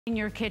in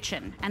your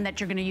kitchen and that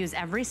you're going to use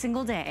every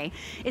single day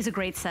is a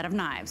great set of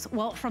knives.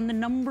 Well, from the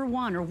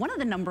 #1 or one of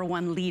the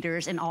 #1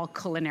 leaders in all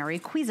culinary,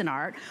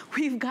 Cuisinart,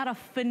 we've got a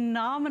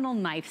phenomenal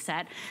knife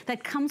set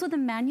that comes with a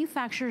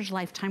manufacturer's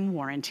lifetime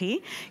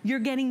warranty. You're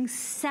getting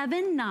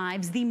 7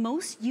 knives, the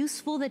most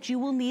useful that you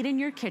will need in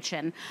your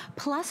kitchen,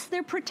 plus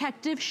their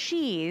protective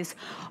sheaths.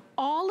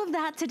 All of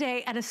that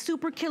today at a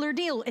super killer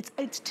deal.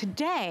 It's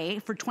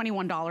today for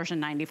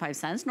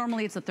 $21.95.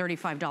 Normally it's a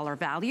 $35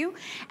 value.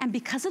 And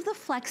because of the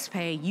flex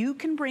pay, you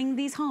can bring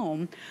these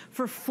home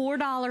for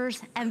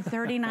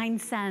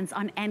 $4.39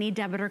 on any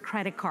debit or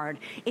credit card.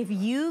 If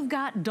you've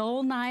got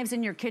dull knives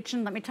in your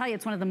kitchen, let me tell you,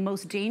 it's one of the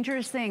most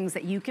dangerous things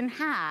that you can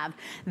have.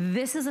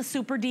 This is a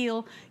super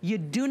deal. You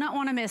do not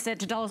want to miss it.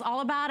 To tell us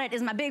all about it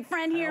is my big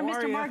friend here,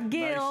 Mr. Mark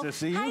Gill. Nice to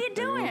see you. How you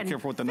doing?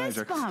 Careful with the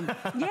knives.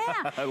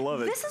 Yeah. I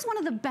love it. This is one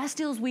of the best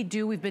deals we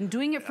do. We've been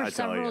doing it for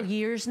several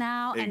years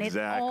now, and it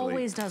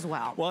always does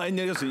well. Well, and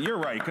listen, you're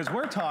right, because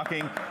we're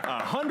talking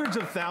hundreds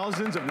of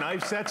thousands of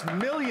knife sets,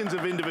 millions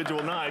of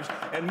individual knives,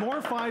 and more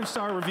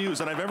 5-star reviews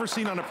than I've ever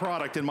seen on a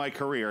product in my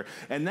career.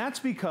 And that's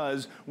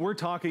because we're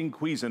talking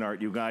Cuisinart,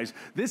 you guys.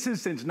 This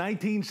is since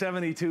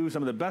 1972,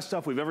 some of the best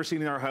stuff we've ever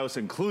seen in our house,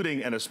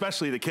 including and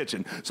especially the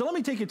kitchen. So let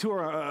me take you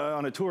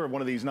on a tour of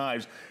one of these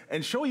knives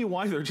and show you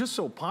why they're just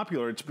so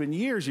popular. It's been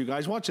years, you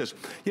guys. Watch this.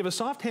 You have a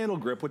soft handle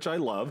grip, which I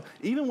love.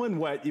 Even when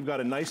wet, you've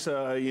got a nice,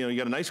 you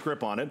got a nice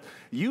grip on it.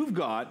 You've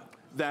got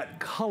that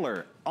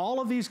color.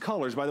 All of these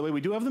colors, by the way, we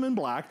do have them in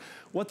black.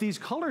 What these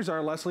colors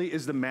are, Leslie,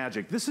 is the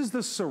magic. This is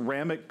the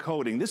ceramic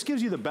coating. This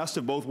gives you the best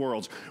of both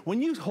worlds.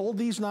 When you hold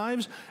these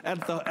knives,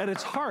 at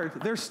its heart,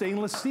 they're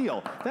stainless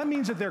steel. That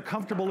means that they're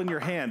comfortable in your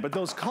hand, but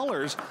those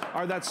colors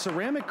are that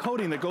ceramic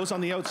coating that goes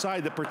on the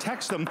outside that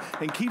protects them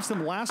and keeps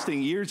them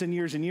lasting years and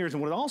years and years.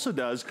 And what it also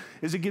does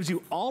is it gives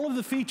you all of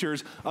the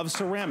features of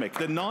ceramic,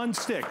 the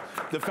non-stick,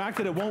 the fact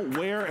that it won't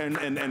wear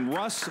and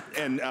rust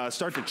and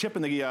start to chip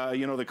in the,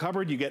 you know, the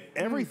cupboard. You get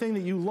everything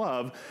that you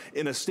love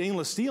in a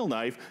stainless steel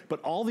knife,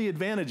 but all the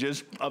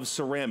advantages of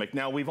ceramic.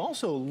 Now, we've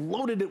also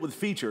loaded it with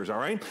features, all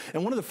right?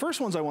 And one of the first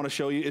ones I want to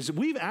show you is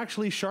we've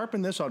actually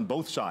sharpened this on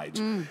both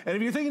sides. And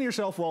if you're thinking to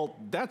yourself, well,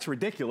 that's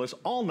ridiculous.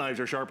 All knives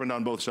are sharpened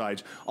on both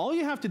sides. All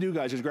you have to do,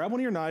 guys, is grab one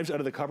of your knives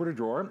out of the cupboard or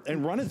drawer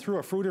and run it through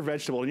a fruit or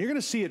vegetable, and you're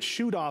going to see it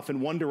shoot off in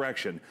one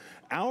direction.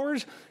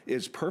 Ours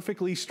is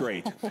perfectly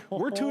straight.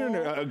 We're tuning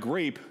a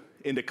grape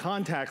into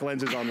contact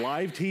lenses on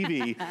live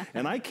TV,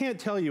 and I can't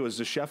tell you, as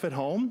the chef at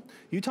home,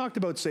 you talked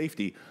about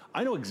safety.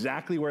 I know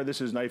exactly where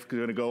this knife is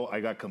gonna go. I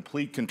got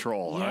complete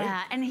control, yeah,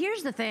 right? And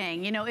here's the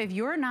thing, you know, if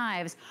your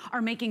knives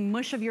are making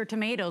mush of your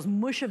tomatoes,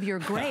 mush of your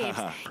grapes,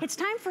 it's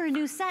time for a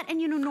new set,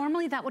 and you know,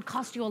 normally that would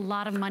cost you a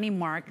lot of money,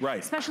 Mark, right?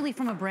 Especially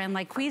from a brand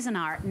like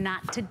Cuisinart.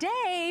 Not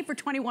today. For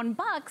 21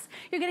 bucks,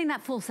 you're getting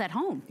that full set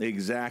home.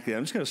 Exactly.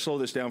 I'm just gonna slow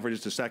this down for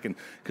just a second,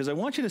 because I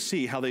want you to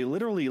see how they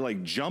literally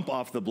like jump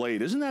off the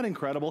blade. Isn't that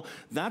incredible?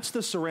 That's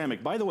the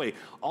ceramic. By the way,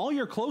 all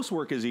your close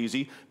work is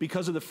easy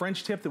because of the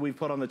French tip that we've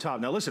put on the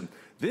top. Now listen,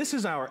 this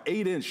is our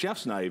 8-inch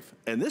chef's knife,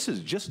 and this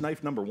is just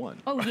knife #1.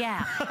 Oh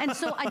yeah, and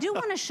so I do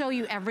want to show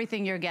you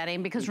everything you're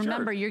getting, because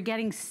remember, you're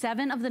getting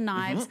 7 of the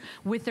knives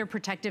with their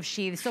protective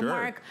sheaths. So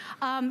Mark,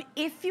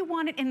 if you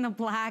want it in the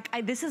black,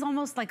 this is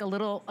almost like a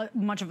little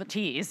much of a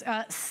tease.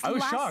 I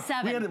was shocked.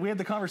 7. We had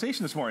the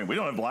conversation this morning. We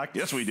don't have black.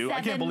 Yes, we do.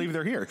 I can't believe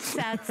they're here.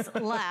 Sets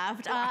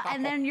left,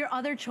 and then your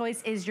other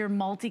choice is your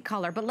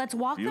multicolor. But let's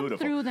walk them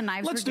through the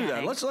knives. Let's do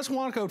that. Let's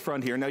walk out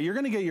front here. Now you're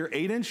going to get your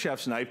 8-inch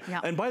chef's knife,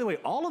 and by the way,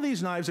 all of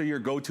these knives are your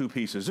go-to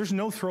pieces. There's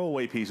no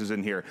throwaway pieces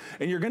in here,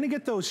 and you're going to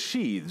get those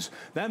sheaths.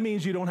 That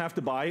means you don't have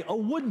to buy a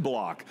wood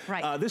block.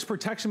 Right. This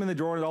protects them in the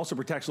drawer, and it also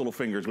protects little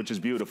fingers, which is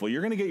beautiful.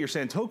 You're going to get your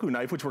Santoku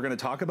knife, which we're going to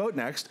talk about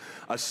next,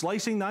 a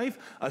slicing knife,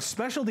 a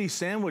specialty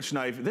sandwich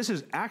knife. This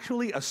is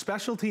actually a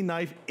specialty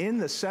knife in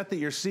the set that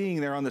you're seeing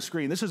there on the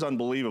screen. This is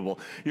unbelievable.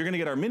 You're going to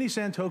get our mini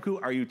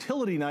Santoku, our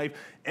utility knife,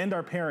 and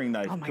our paring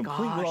knife,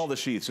 complete with all the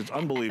sheaths. It's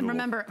unbelievable. And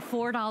remember,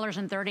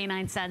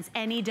 $4.39.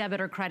 Any debit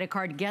or credit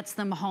card gets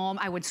them home.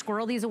 I would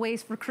squirrel these away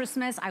for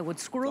Christmas. I would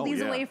squirrel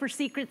these away for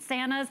Secret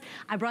Santas.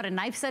 I brought a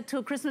knife set to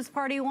a Christmas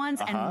party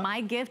once, and my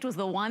gift was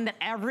the one that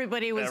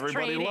everybody was trading.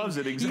 Everybody loves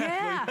it,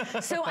 exactly. Yeah,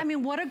 so I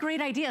mean, what a great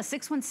idea.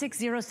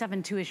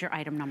 616072 is your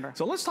item number.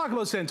 So let's talk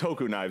about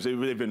Santoku knives.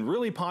 They've been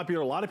really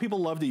popular. A lot of people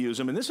love to use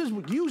them, and this is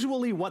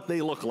usually what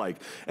they look like.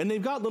 And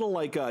they've got little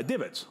like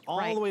divots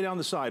all the way down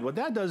the side. What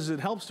that does is it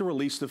helps to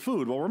release the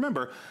food. Well,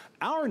 remember,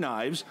 our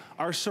knives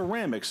are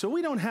ceramic, so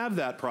we don't have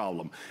that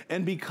problem.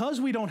 And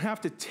because we don't have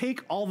to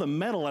take all the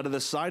metal out of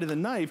the side of the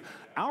knife,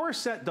 our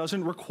set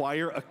doesn't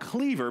require a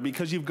cleaver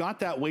because you've got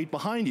that weight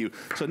behind you.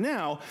 So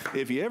now,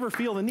 if you ever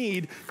feel the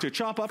need to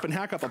chop up and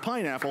hack up a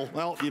pineapple,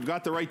 well, you've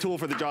got the right tool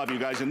for the job, you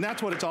guys, and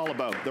that's what it's all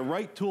about, the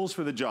right tools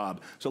for the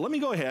job. So let me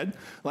go ahead.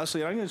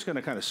 Leslie, I'm just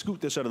gonna kind of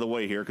scoot this out of the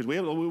way here because we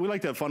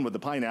like to have fun with the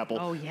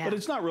pineapple, but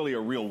it's not really a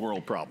real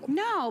world problem.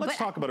 No, Let's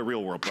talk about a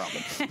real world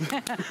problem.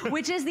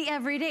 Which is the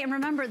everyday. And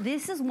remember,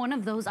 this is one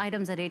of those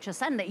items at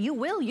HSN that you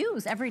will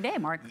use every day,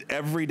 Mark.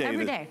 Every day.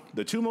 Every day.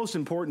 The two most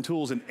important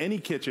tools in any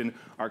kitchen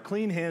are clean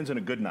clean hands and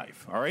a good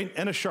knife, all right?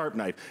 And a sharp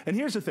knife. And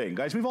here's the thing,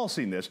 guys, we've all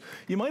seen this.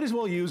 You might as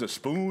well use a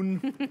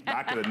spoon,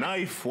 back of the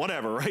knife,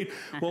 whatever, right?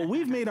 Well,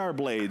 we've made our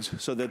blades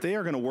so that they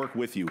are gonna work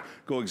with you.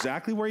 Go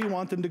exactly where you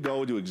want them to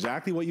go, do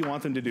exactly what you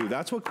want them to do.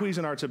 That's what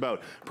Cuisinart's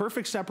about.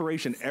 Perfect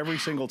separation every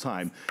single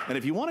time. And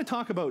if you wanna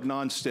talk about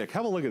non-stick,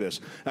 have a look at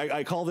this.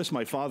 I call this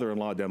my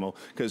father-in-law demo,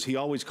 because he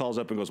always calls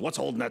up and goes, what's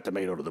holding that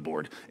tomato to the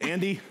board?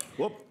 Andy,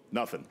 whoop.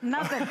 Nothing.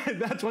 Nothing.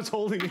 That's what's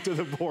holding it to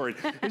the board.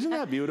 Isn't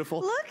that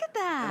beautiful? Look at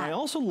that. And I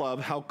also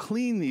love how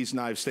clean these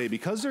knives stay.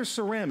 Because they're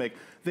ceramic,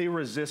 they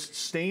resist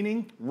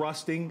staining,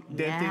 rusting,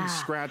 denting,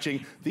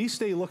 scratching. These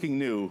stay looking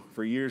new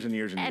for years and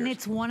years and years. And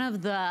it's one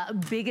of the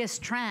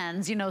biggest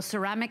trends, you know,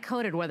 ceramic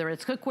coated, whether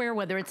it's cookware,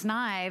 whether it's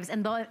knives,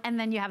 and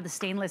then you have the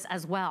stainless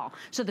as well.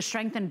 So the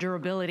strength and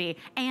durability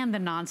and the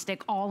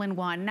nonstick all in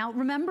one. Now,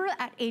 remember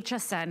at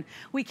HSN,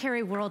 we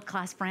carry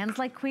world-class brands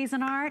like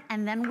Cuisinart,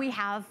 and then we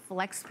have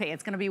FlexPay.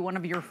 It's gonna be one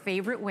of your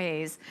favorite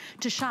ways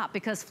to shop,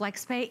 because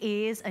FlexPay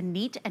is a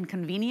neat and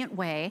convenient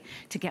way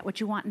to get what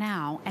you want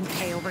now and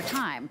pay over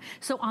time.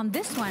 So on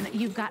this one,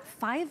 you've got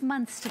 5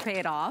 months to pay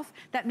it off.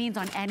 That means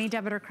on any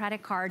debit or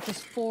credit card,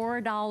 just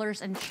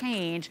 $4 and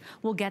change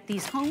will get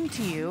these home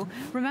to you.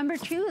 Remember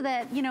too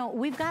that, you know,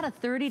 we've got a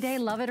 30-day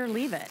love it or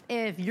leave it.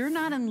 If you're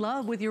not in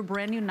love with your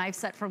brand new knife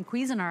set from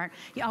Cuisinart,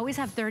 you always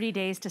have 30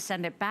 days to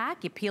send it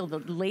back. You peel the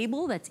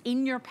label that's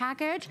in your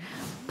package,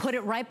 put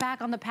it right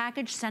back on the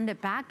package, send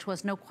it back to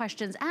us, no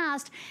questions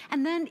asked.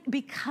 And then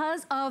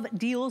because of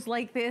deals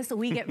like this,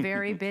 we get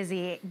very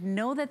busy.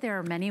 Know that there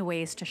are many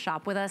ways to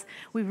shop with us.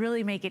 We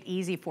really make it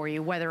easy for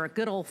you, whether a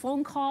good old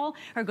phone call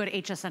or go to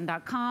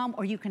hsn.com,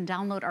 or you can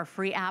download our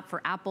free app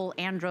for Apple,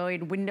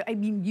 Android, Windows. I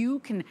mean, you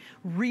can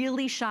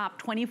really shop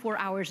 24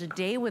 hours a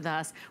day with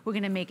us. We're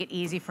gonna make it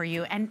easy for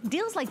you. And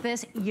deals like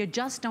this, you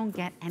just don't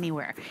get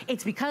anywhere.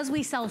 It's because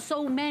we sell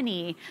so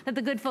many that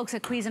the good folks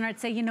at Cuisinart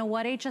say, you know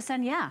what,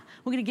 HSN, yeah,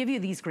 we're gonna give you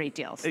these great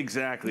deals.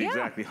 Exactly,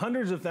 exactly.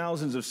 Hundreds of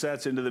thousands of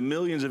sets into the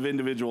millions of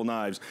individual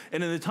knives.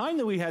 And in the time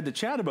that we had to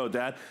chat about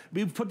that,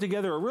 we've put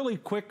together a really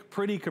quick,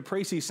 pretty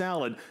caprese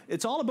salad.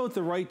 It's all about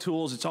the right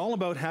tools. It's all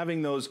about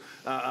having those,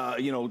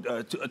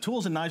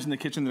 tools and knives in the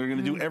kitchen that are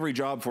gonna do every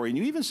job for you. And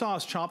you even saw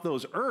us chop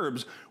those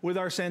herbs with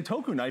our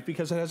Santoku knife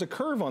because it has a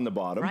curve on the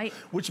bottom,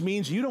 which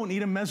means you don't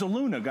need a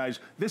mezzaluna, guys.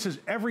 This is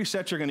every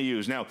set you're gonna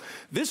use. Now,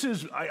 this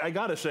is, I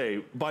gotta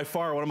say, by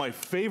far one of my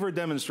favorite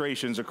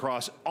demonstrations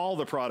across all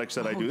the products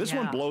that I do. This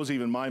one blows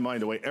even my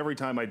mind away every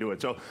time I do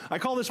it. So I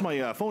call this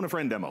my phone a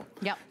friend demo.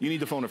 Yep. You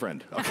need to phone a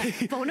friend, okay?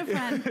 Phone a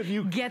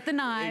friend, get the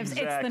knives. It's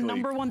the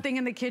 #1 thing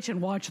in the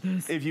kitchen. Watch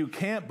this. If you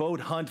can't boat,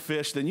 hunt,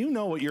 fish, then you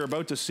know what you're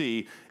about to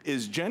see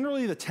is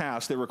generally the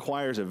task that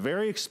requires a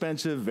very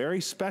expensive,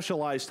 very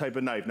specialized type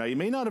of knife. Now, you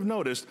may not have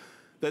noticed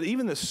that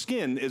even the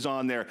skin is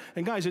on there.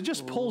 And guys, it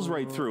just pulls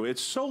right through.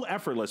 It's so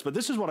effortless, but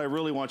this is what I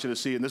really want you to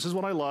see, and this is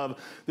what I love.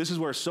 This is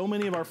where so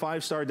many of our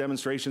 5-star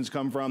demonstrations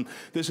come from.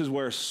 This is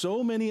where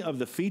so many of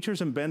the features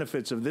and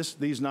benefits of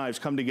these knives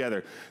come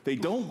together. They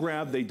don't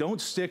grab, they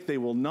don't stick, they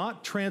will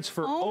not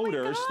transfer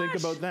odors. Think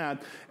about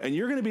that. And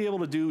you're gonna be able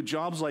to do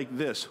jobs like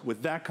this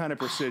with that kind of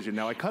precision.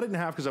 Now, I cut it in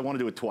half because I want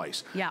to do it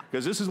twice. Yeah.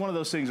 Because this is one of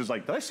those things that's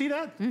like, did I see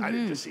that? I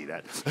didn't just see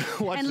that.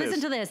 Watch and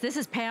listen to this. This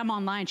is Pam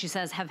online. She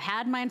says, have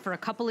had mine for a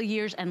couple of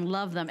years and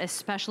love them,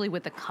 especially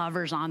with the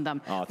covers on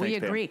them. Oh, thanks, we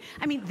agree. Pam.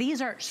 I mean,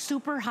 these are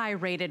super high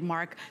rated,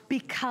 Mark,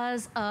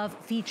 because of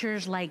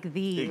features like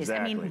these.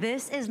 Exactly. I mean,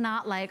 this is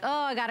not like, oh,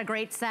 I got a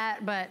great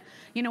set, but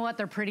you know what,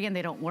 they're pretty and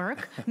they don't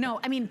work. No,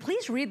 I mean,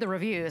 please read the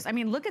reviews. I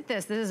mean, look at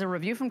this. This is a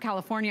review from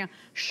California.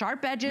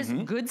 Sharp edges,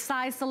 good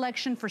size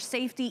selection for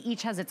safety.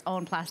 Each has its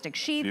own plastic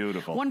sheath.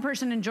 Beautiful. One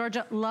person in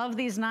Georgia loved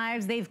these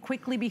knives. They've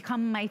quickly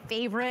become my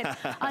favorite.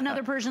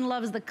 Another person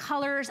loves the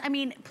colors. I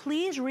mean,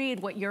 please read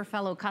what your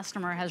fellow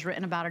customer has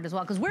written about it as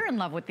well, because we're in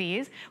love with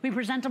these. We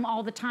present them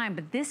all the time,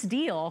 but this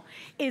deal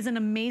is an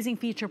amazing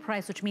feature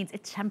price, which means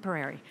it's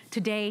temporary.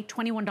 Today,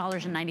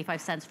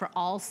 $21.95 for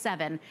all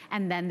 7,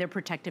 and then their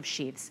protective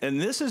sheaths.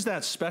 And this is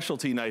that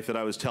specialty knife that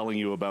I was telling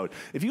you about.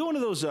 If you go into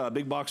those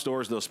big box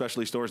stores, those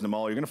specialty stores in the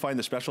mall, you're gonna find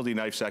the specialty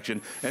knife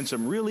section and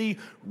some really,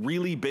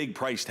 really big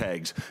price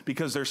tags,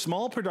 because they're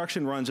small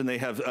production runs and they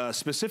have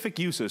specific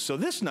uses. So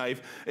this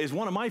knife is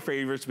one of my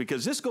favorites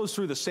because this goes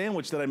through the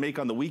sandwich that I make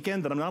on the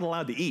weekend that I'm not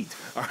allowed to eat,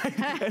 all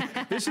right?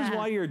 This is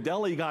why your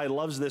deli guy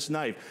loves this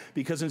knife,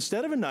 because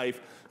instead of a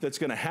knife that's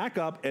gonna hack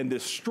up and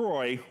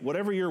destroy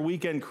whatever your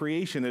weekend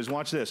creation is,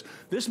 watch this.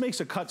 This makes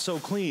a cut so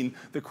clean,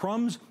 the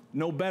crumbs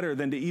no better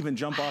than to even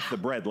jump off the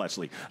bread,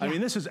 Leslie. I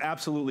mean, this is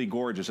absolutely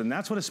gorgeous, and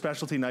that's what a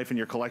specialty knife in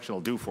your collection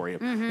will do for you.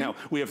 Now,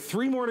 we have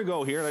 3 more to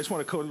go here, and I just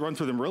want to run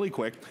through them really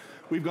quick.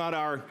 We've got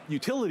our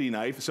utility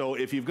knife, so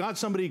if you've got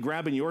somebody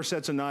grabbing your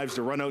sets of knives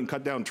to run out and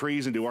cut down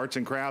trees and do arts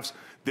and crafts,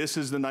 this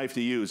is the knife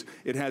to use.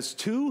 It has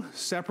 2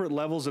 separate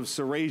levels of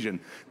serration.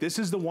 This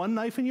is the one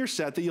knife in your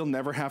set that you'll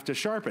never have to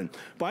sharpen.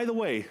 By the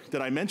way,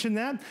 did I mention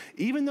that?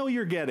 Even though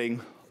you're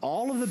getting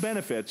all of the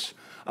benefits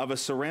of a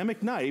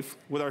ceramic knife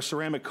with our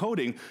ceramic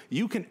coating,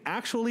 you can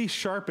actually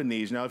sharpen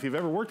these. Now, if you've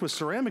ever worked with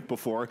ceramic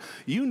before,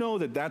 you know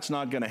that that's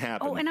not gonna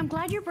happen. Oh, and I'm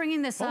glad you're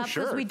bringing this up,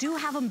 because sure. we do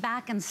have them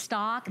back in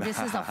stock. This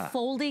is a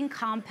folding,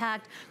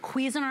 compact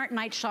Cuisinart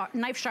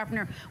knife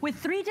sharpener with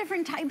 3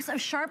 different types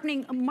of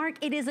sharpening. Mark,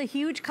 it is a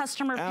huge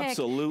customer pick.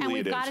 Absolutely, and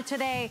we've got it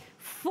today,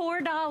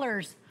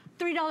 $4.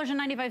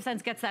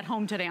 $3.95 gets that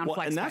home today on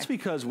FlexPay. And that's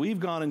because we've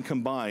gone and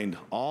combined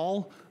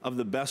all of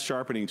the best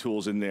sharpening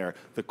tools in there.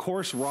 The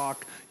coarse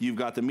rock, you've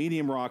got the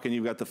medium rock, and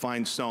you've got the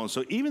fine stone.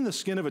 So even the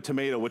skin of a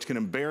tomato, which can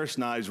embarrass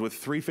knives with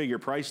 3-figure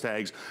price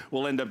tags,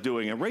 will end up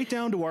doing it. Right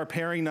down to our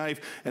paring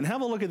knife. And have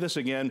a look at this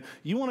again.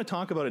 You want to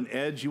talk about an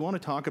edge, you want to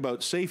talk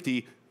about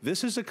safety.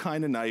 This is the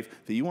kind of knife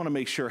that you want to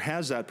make sure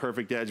has that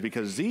perfect edge,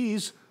 because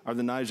these are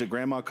the knives that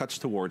Grandma cuts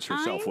towards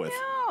herself with.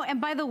 And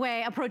by the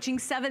way, approaching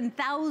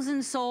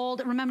 7,000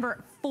 sold.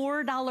 Remember,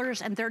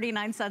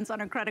 $4.39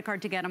 on a credit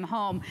card to get them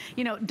home.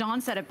 You know,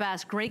 Dawn said it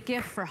best, great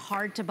gift for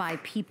hard to buy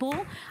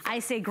people. I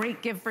say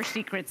great gift for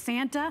Secret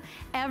Santa.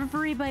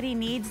 Everybody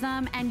needs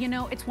them. And you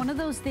know, it's one of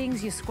those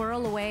things you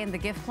squirrel away in the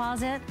gift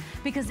closet,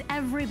 because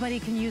everybody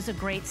can use a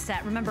great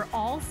set. Remember,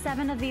 all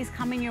 7 of these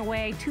coming your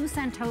way, 2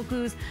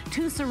 Santokus,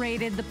 2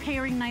 Serrated, the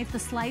paring knife, the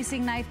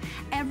slicing knife,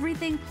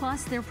 everything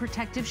plus their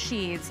protective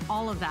sheaths,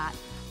 all of that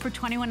for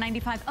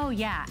 $21.95. Oh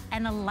yeah,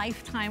 and a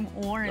lifetime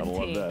warranty.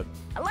 Gotta love that.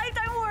 A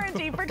lifetime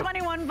warranty for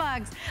 21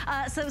 bucks.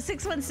 So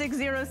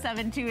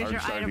 616072 is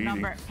your item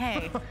number.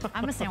 Hey,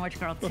 I'm a sandwich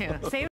girl too. Save